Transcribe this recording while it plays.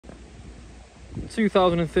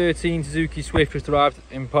2013 Suzuki Swift just arrived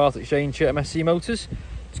in part exchange here at MSC Motors.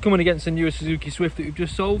 It's coming against the newer Suzuki Swift that we've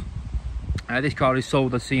just sold. This car is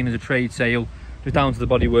sold as seen as a trade sale, just down to the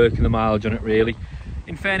bodywork and the mileage on it really.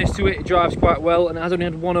 In fairness to it, it drives quite well and it has only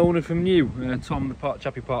had one owner from new. Tom, the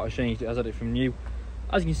chappy part exchange, it has had it from new.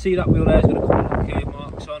 As you can see, that wheel there's got a couple of curb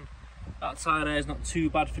marks on. That tyre there is not too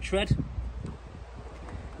bad for tread.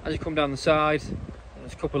 As you come down the side,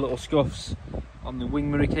 there's a couple of little scuffs on the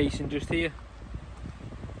wing mirror casing just here.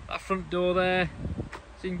 That front door there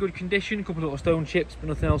is in good condition, a couple of little stone chips but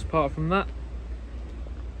nothing else apart from that.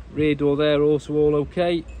 Rear door there also all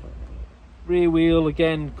okay. Rear wheel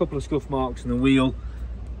again, a couple of scuff marks on the wheel,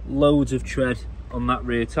 loads of tread on that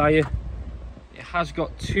rear tyre. It has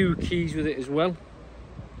got 2 keys with it as well.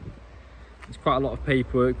 There's quite a lot of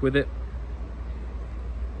paperwork with it.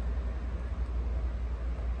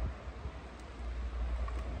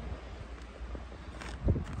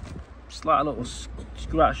 Slight little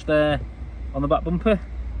scratch there on the back bumper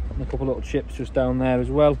and a couple of little chips just down there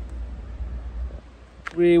as well.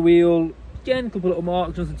 Rear wheel, again, a couple of little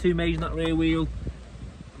marks, nothing too major on that rear wheel,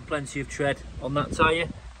 and plenty of tread on that tyre.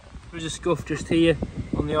 There's a scuff just here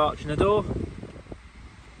on the arch in the door.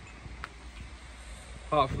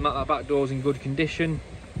 Apart from that, that back door's in good condition.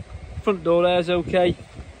 Front door there's okay.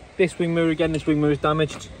 This wing mirror, again, this wing mirror is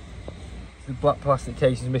damaged. The black plastic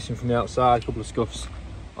case is missing from the outside, a couple of scuffs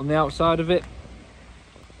on the outside of it.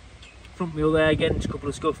 Front wheel there again, just a couple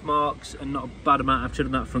of scuff marks and not a bad amount of tread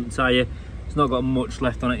on that front tyre. It's not got much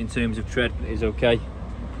left on it in terms of tread, but it is okay.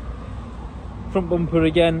 Front bumper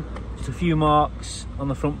again, just a few marks on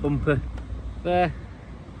the front bumper there.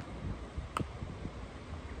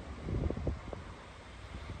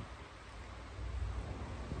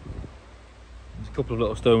 There's a couple of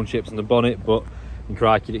little stone chips on the bonnet, but in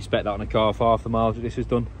crikey, you'd expect that on a car for half the mileage that this has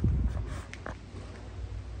done.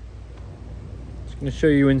 I'm going to show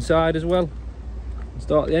you inside as well.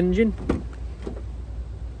 Start the engine.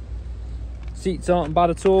 Seats aren't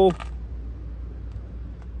bad at all.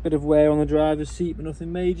 Bit of wear on the driver's seat, but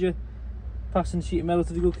nothing major. Passenger seat in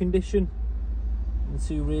relatively good condition. And the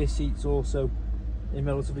 2 rear seats also in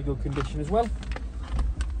relatively good condition as well.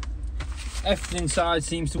 Everything inside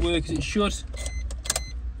seems to work as it should.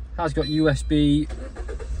 Has got USB,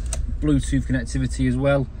 Bluetooth connectivity as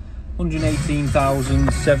well.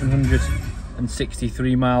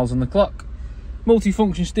 118,763 miles on the clock.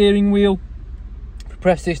 Multi-function steering wheel. If you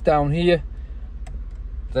press this down here,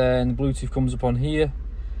 then the Bluetooth comes up on here.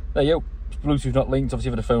 There you go. Bluetooth not linked. Obviously,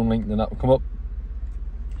 if you had a phone linked, then that will come up.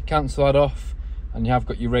 You cancel that off, and you have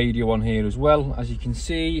got your radio on here as well, as you can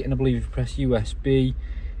see. And I believe if you press USB,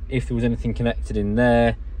 if there was anything connected in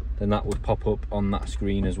there, then that would pop up on that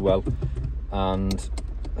screen as well. And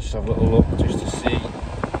let's just have a little look just to see if the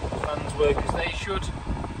fans work as they should.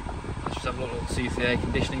 Let's just have a little look to see if the air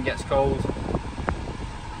conditioning gets cold.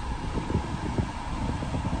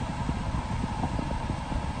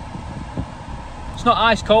 It's not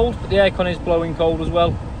ice cold, but the aircon is blowing cold as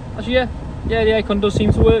well. Actually, yeah, the aircon does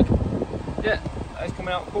seem to work. Yeah, it's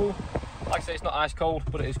coming out cool. Like I say, it's not ice cold,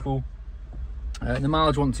 but it is cool. The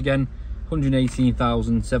mileage, once again,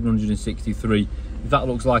 118,763. If that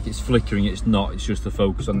looks like it's flickering, it's not. It's just the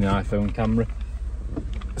focus on the iPhone camera.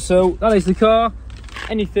 So that is the car.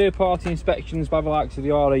 Any third-party inspections by the likes of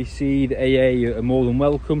the RAC, the AA are more than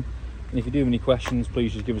welcome. And if you do have any questions,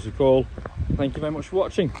 please just give us a call. Thank you very much for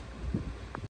watching.